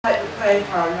pray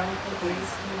for our young people in this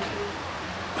community,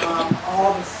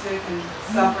 all the sick and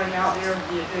suffering out there,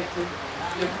 the addicted,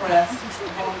 the oppressed, the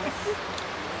homeless.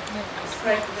 Let's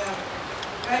pray for them.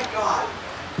 Thank God.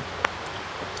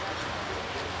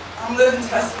 I'm living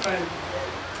testimony.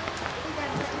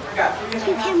 We got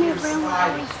 3.5 years of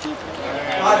surviving.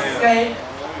 God saved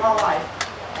my life.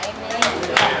 Amen.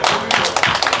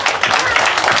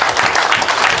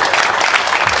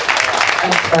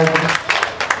 Unspoken.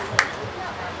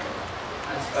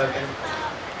 Unspoken.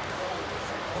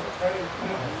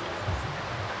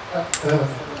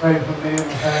 Pray for me and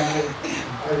my family.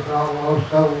 Pray for all those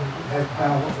souls that have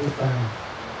found what we found.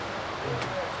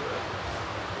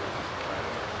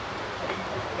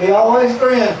 He always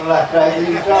grins when I try to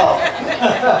talk.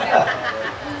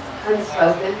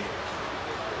 Unspoken.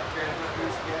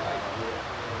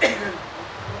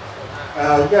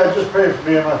 Yeah, just pray for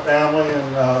me and my family,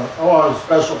 and I want a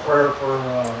special prayer for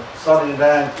Sonny and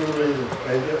Diane Cooley, that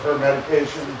they get her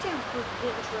medication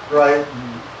right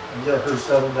and get her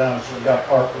settled down. She's got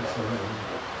Parkinson's, and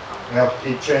we have to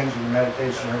keep changing the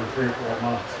medication every 3 or 4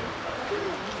 months.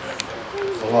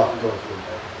 It's a lot to go through.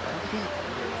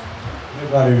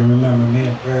 Everybody remember me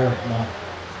in prayer.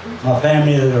 My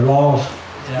family that are lost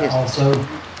also.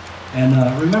 And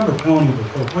remember Tony,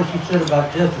 because what she said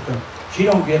about Jessica, she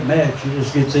don't get mad, she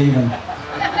just gets even.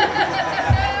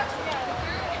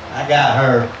 I got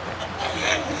her.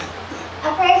 I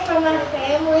pray for my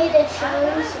family, the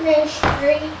children's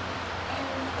ministry, and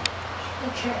the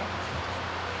church.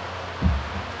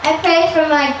 I pray for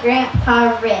my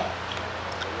grandpa Rick.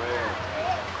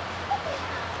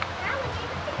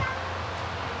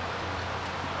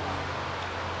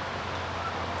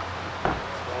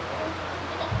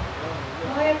 I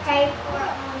want to pray for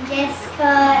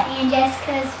Jessica and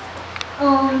Jessica's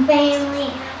family,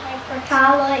 and I pray for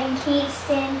Tyler and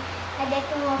Kingston. I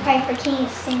definitely want to pray for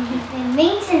Kingston. He's been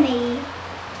mean to me.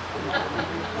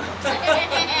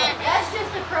 That's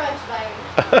just a crush, baby.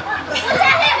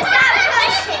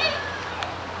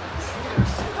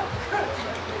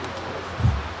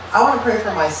 I want to pray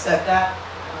for my stepdad.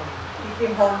 He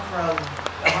came home from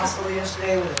the hospital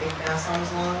yesterday with a big mass on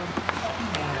his lung,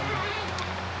 and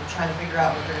we're trying to figure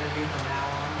out what they're going to do from now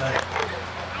on. But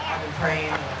I've been praying,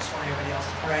 and I just want everybody else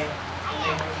to pray.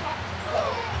 Thank you.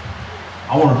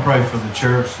 I want to pray for the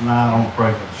church tonight. I want to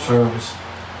pray for the service,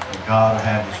 that God will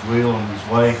have His will and His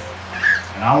way.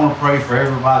 And I want to pray for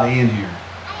everybody in here,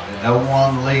 that no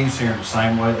one leaves here the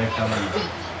same way they come in.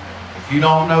 If you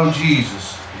don't know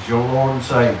Jesus as your Lord and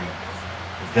Savior,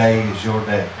 today is your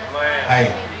day.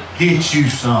 Hey, get you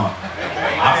some.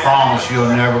 I promise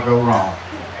you'll never go wrong.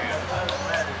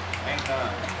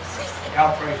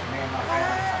 Y'all pray for me and my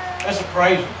family. That's a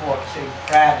praise report to see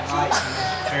Friday night in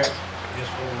this church.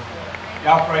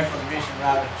 Y'all pray for the Mission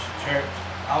Riders Church.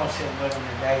 I was sitting with them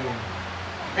today, and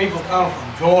people come from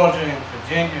Georgia and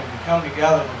Virginia to come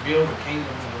together to build the kingdom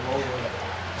of the Lord,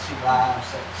 to see lives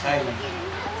saved.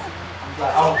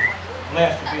 I was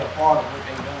blessed to be a part of what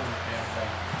they've done with that.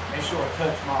 They sure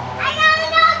touched my heart.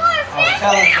 I was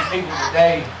telling some people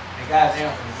today, the guys down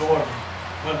from Georgia,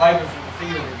 what labors in the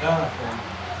field have done for them,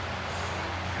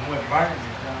 and what Vernon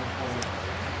has done for them.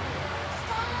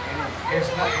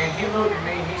 And he looked at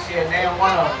me and he said, "Now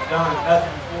one of them done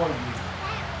nothing for you.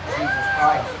 Jesus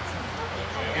Christ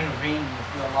intervened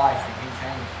with your life and He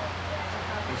changed it."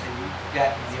 He said, "You've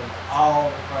got to give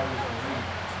all the praise to me."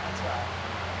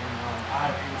 And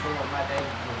I enjoyed my day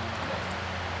with him today.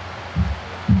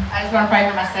 I just want to pray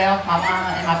for myself, my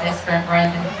mama, and my best friend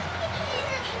Brandon.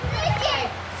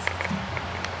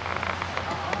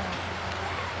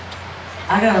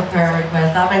 I got a prayer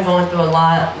request. I've been going through a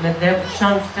lot, and the devil's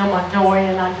trying to steal my joy,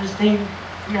 and I just need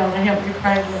y'all to help me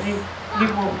pray that he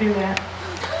won't do that.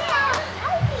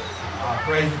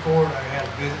 Praise the Lord. I had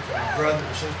a visit from my brother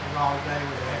and sister-in-law today,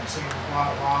 which I hadn't seen in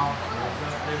quite a while.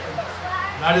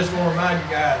 And I just want to remind you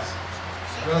guys,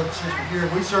 brothers and sisters here,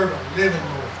 we serve a living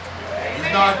Lord. He's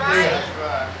not dead.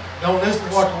 Don't listen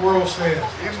to what the world says.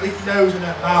 Stick your nose in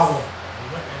that Bible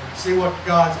and see what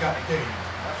God's got to tell you.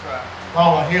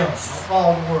 Follow Him. Don't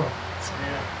follow the world.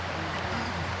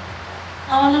 I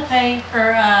want to pray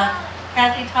for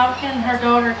Kathy Tompkins. Her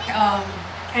daughter,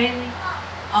 Kaylee,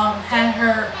 had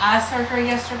her eye surgery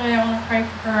yesterday. I want to pray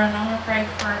for her, and I want to pray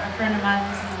for a friend of mine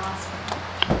who's in the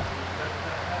hospital.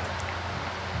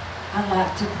 I'd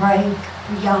like to pray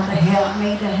for y'all to help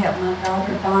me, to help my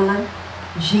daughter Donna.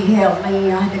 She helped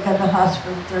me. I had to go to the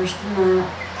hospital Thursday night,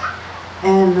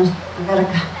 and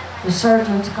the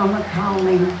surgeon's going to call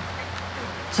me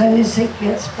as soon as he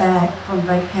gets back from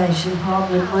vacation,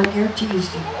 probably Monday or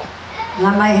Tuesday. And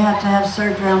I may have to have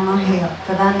surgery on my hip,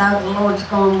 but I know the Lord's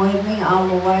going with me all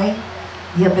the way.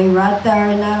 He'll be right there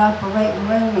in that operating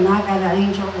room, and I got an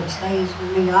angel that stays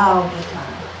with me all the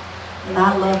time. And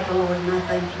I love the Lord, and I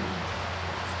thank you.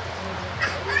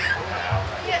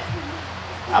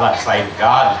 I like to say that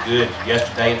God is good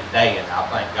yesterday and today, and I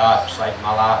thank God for saving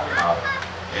my life.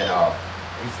 And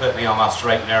He put me on my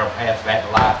straight and narrow path back to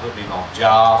life, put me on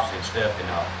jobs and stuff. And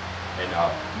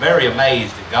I'm very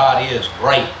amazed that God is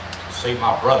great. To see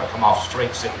my brother come off the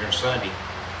street sitting here Sunday,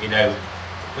 you know,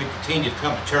 if we continue to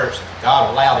come to church, if God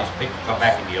allow these people to come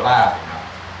back into your life,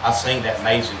 I've seen that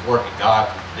amazing work that God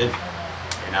can do.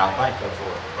 And I thank you for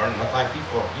it. Vernon, I thank you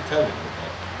for it. You told me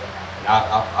that. And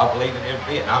I believe in every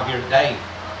bit. And I'm here today.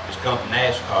 Just come from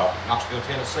Knoxville,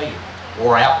 Tennessee.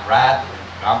 Wore out and ride.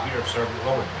 And I'm here serving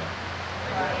the Lord.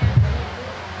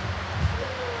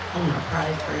 I'm going to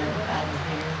pray for everybody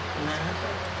here tonight.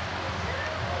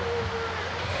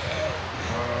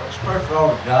 Let's pray for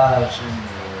all the guys in the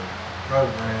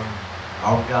program,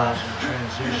 all the guys in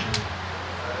transition.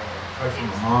 Pray for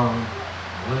my mom,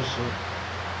 Melissa,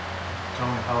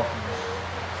 Tony Hawkins.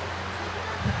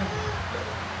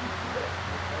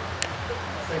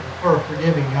 Thank you for a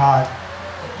forgiving God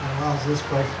that allows this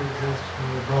place to exist for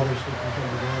the brothers who can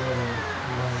come together and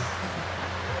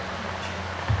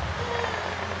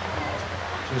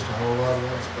Just a whole lot of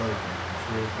unspoken.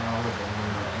 Sure, it's not all of them.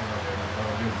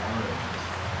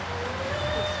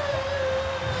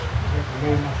 for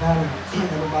me and my family,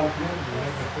 everybody community,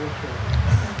 every church.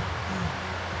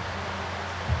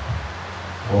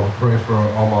 I want to pray for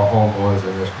all my homeboys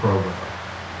in this program.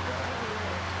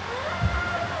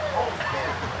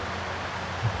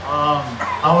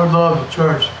 I would love the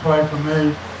church to pray for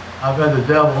me. I've had the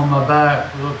devil on my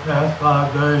back for the past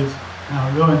 5 days, and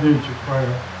I really need your prayer.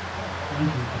 Thank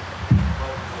you.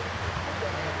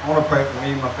 I want to pray for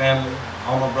me and my family,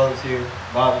 all my brothers here,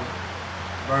 Bobby,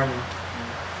 Vernon,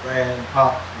 Brad,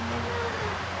 Pop,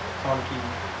 Tony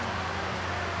Keaton.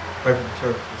 Pray for the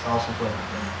church, this awesome place. I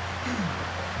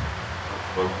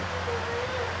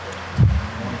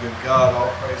want to give God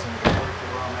all praise and glory for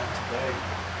where I'm at today.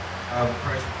 I have a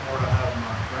praise report. I have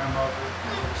my grandmother,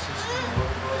 my little sister, my little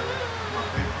brother, my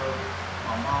big brother,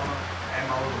 my mama, and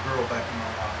my little girl back in my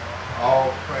life.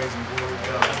 All praise and glory to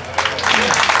God. I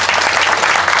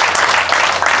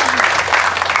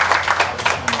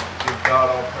just want to give God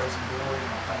all praise and glory,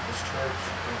 and I thank this church,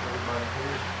 thank everybody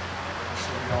here. I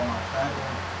see all my family.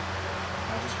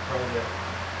 I just pray that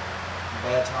when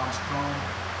bad times come,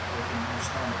 we can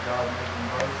understand that God made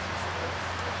them both.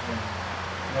 And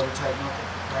never take nothing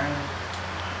for granted,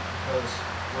 because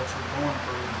what you're going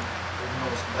through, even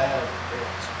though it's bad,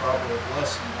 it's probably a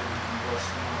blessing that you can bless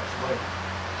someone else later.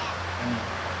 Amen.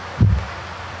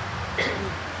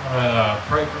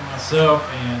 Pray for myself,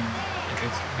 and if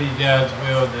it be God's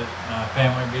will that my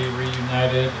family be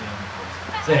reunited, and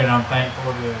saying I'm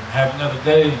thankful to have another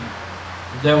day.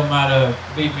 The devil might have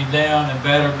beat me down and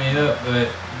battered me up, but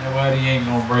you know what? He ain't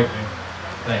gonna break me.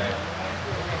 Thank you.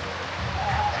 I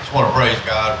just want to praise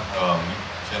God.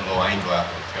 Send a little angel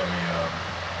out to tell me I'm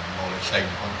going to let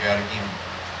Satan punk you out again.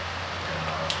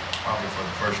 And probably for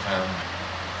the first time,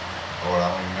 Lord, I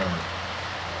don't even remember.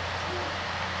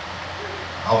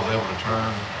 I was able to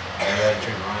turn that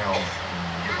attitude around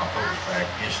and get my focus back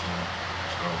instantly.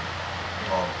 So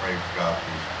you all pray for God,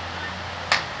 please.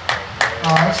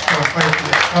 I just want to pray for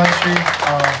this country,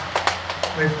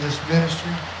 pray for this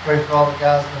ministry, pray for all the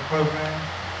guys in the program,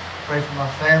 pray for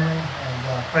my family, and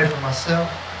pray for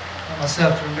myself. I want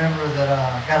myself to remember that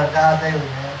I got to die daily,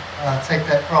 man. Take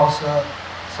that cross up.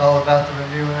 It's all about the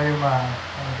renewing of your mind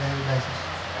on a daily basis.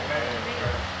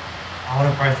 I want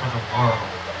to pray for the world,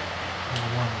 for the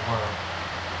one world.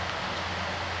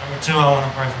 Number 2, I want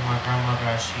to pray for my grandmother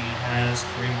as she has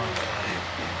 3 months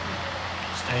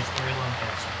left. Stage 3 lung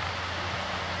cancer.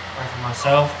 Pray for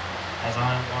myself as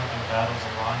I am going through battles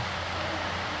in life.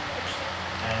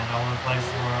 And I want to pray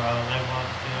for Level Up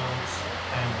the Fields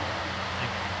family.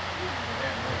 Thank you.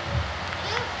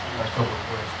 A couple of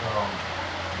questions.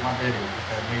 My daddy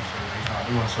had knee surgery. He's not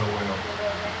doing so well.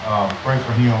 Pray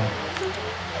for him.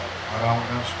 But I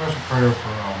got a special prayer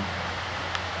for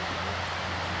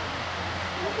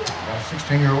got a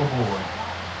 16-year-old boy.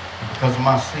 And because of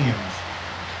my sins,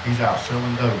 he's out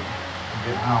selling dope and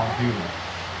getting high on pills.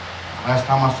 Last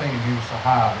time I seen him, he was so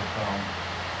high that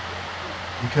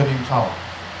he couldn't even talk.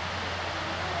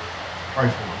 Pray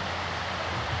for him.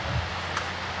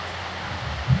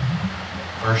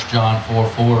 1 John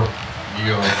 4:4,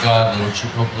 you are God, little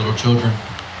children,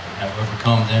 have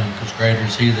overcome them, because greater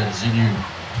is He that is in you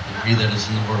than he that is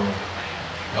in the world.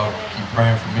 Y'all keep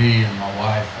praying for me and my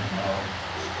wife, and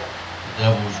the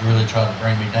devil was really trying to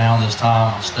bring me down this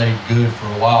time. I stayed good for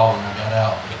a while when I got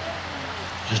out, but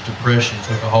just depression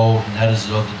took a hold, and that is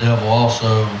of the devil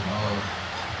also.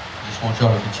 Just want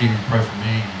y'all to continue to pray for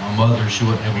me. My mother, she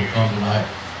wasn't able to come tonight.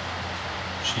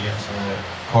 She has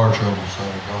car trouble, so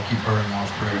y'all keep her in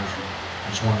y'all's prayers. I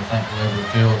just want to thank Labor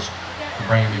Fields for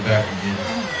bringing me back again.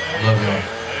 I love y'all.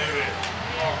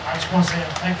 I just want to say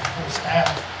I'm thankful for the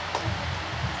staff.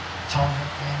 Tony,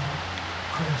 Daniel,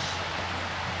 Chris,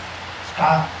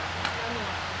 Scott,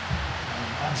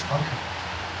 unspoken.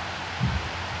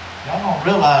 Y'all don't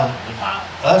realize that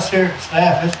us here at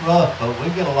staff, it's rough, but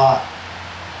we get a lot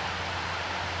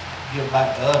give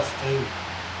back to us too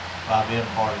by being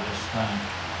part of this thing.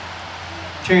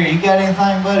 Terry, you got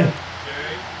anything, buddy?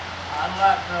 I'd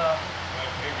like to.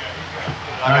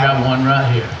 I got one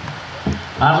right here.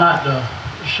 I'd like to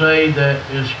say that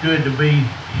it's good to be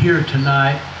here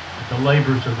tonight at the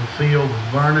Labors of the Field with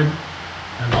Vernon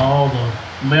and all the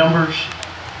members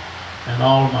and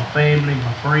all of my family,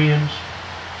 my friends.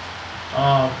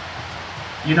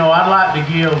 You know, I'd like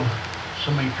to give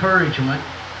some encouragement.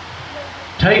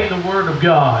 Take the Word of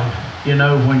God. You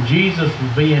know, when Jesus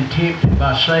was being tempted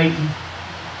by Satan,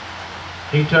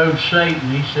 he told Satan,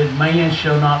 he said, man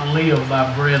shall not live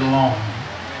by bread alone,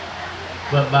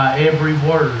 but by every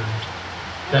word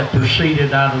that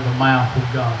proceeded out of the mouth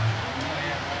of God.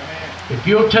 If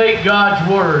you'll take God's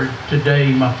Word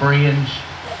today, my friends,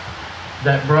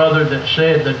 that brother that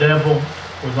said the devil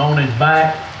was on his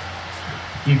back,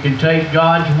 you can take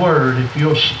God's Word if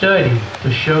you'll study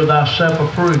to show thyself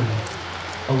approved,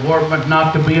 a workman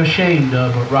not to be ashamed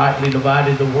of, but rightly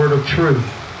divided the word of truth.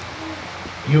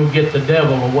 You'll get the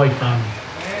devil away from you.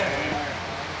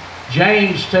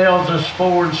 James tells us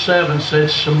 4:7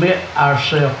 says, submit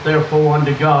ourselves therefore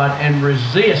unto God and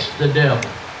resist the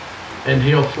devil, and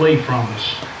he'll flee from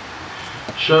us.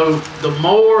 So the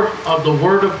more of the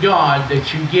Word of God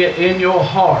that you get in your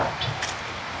heart,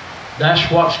 that's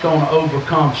what's going to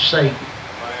overcome Satan.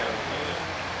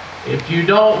 If you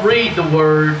don't read the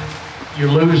Word, you're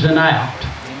losing out.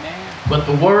 But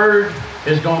the Word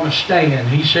is going to stand.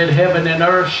 He said, heaven and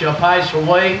earth shall pass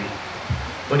away,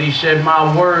 but he said,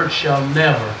 my word shall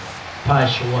never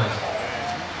pass away.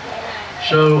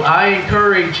 So I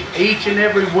encourage each and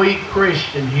every week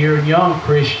Christian here, young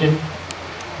Christian,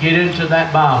 get into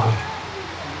that Bible.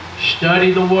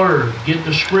 Study the Word. Get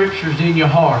the Scriptures in your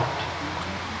heart.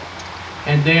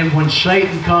 And then when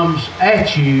Satan comes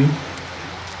at you,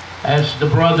 as the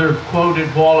brother quoted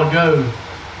a while ago,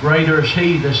 greater is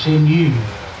he that's in you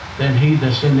than he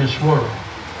that's in this world.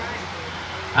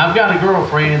 I've got a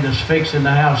girlfriend that's fixing to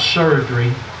have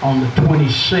surgery on the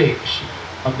 26th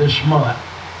of this month.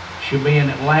 She'll be in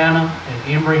Atlanta at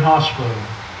Emory Hospital.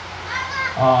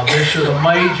 This is a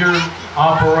major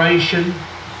operation.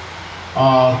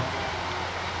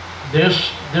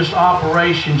 This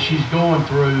operation she's going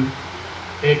through,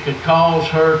 it could cause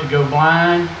her to go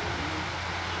blind,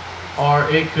 or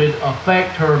it could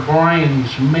affect her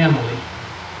brains mentally.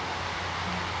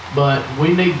 But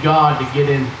we need God to get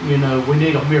in, you know, we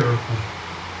need a miracle.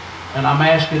 And I'm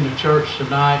asking the church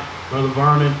tonight, Brother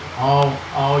Vernon,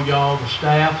 all y'all, the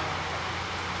staff,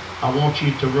 I want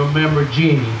you to remember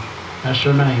Jenny. That's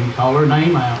her name. Call her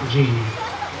name out, Jenny.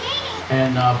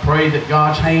 And pray that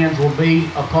God's hands will be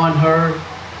upon her,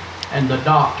 and the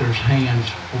doctor's hands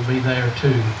will be there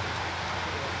too.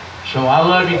 So I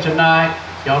love you tonight.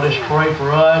 Y'all just pray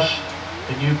for us,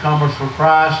 the newcomers for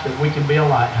Christ, that we can be a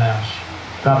lighthouse.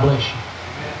 God bless you.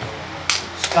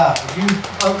 Scott, would you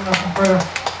open up in prayer?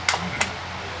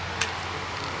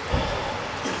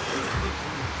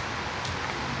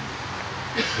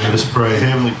 Let us pray.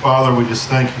 Heavenly Father, we just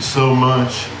thank you so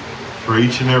much for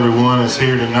each and every one that's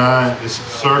here tonight. This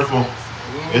circle,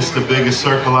 it's the biggest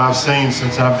circle I've seen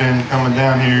since I've been coming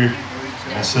down here.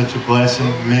 And it's such a blessing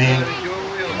to me.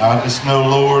 And I just know,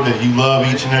 Lord, that you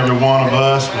love each and every one of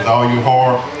us with all your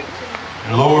heart.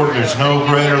 And Lord, there's no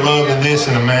greater love than this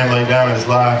than a man lay down his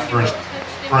life for his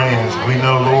friends. We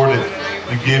know, Lord,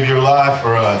 that you give your life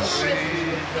for us.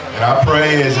 And I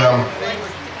pray as I'm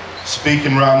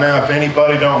speaking right now, if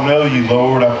anybody don't know you,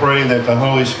 Lord, I pray that the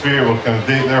Holy Spirit will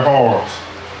convict their hearts.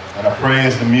 And I pray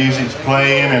as the music's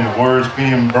playing and the words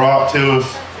being brought to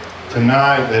us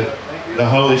tonight, that the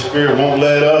Holy Spirit won't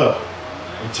let up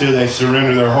until they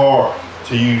surrender their heart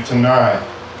to you tonight.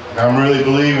 And I'm really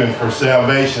believing for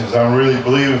salvations. I'm really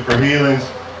believing for healings.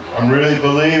 I'm really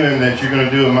believing that you're going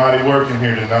to do a mighty work in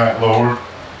here tonight, Lord.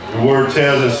 Your word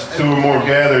tells us 2 or more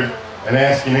gathered and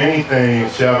asking anything,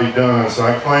 it shall be done. So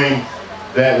I claim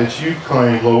that you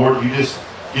claim, Lord. You just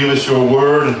give us your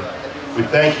word, and we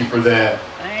thank you for that.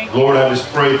 Lord, I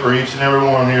just pray for each and every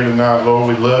one here tonight,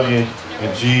 Lord. We love you.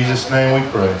 In Jesus' name we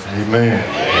pray. Amen.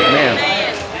 Amen.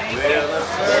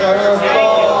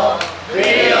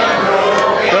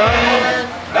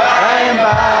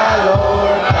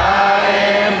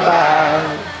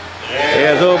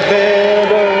 There's a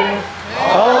better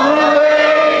on the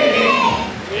way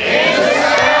in the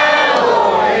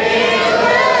saddle, in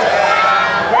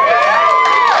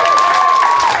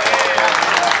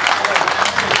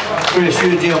the Chris, you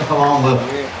and Jim come on, we'll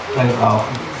take it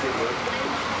off.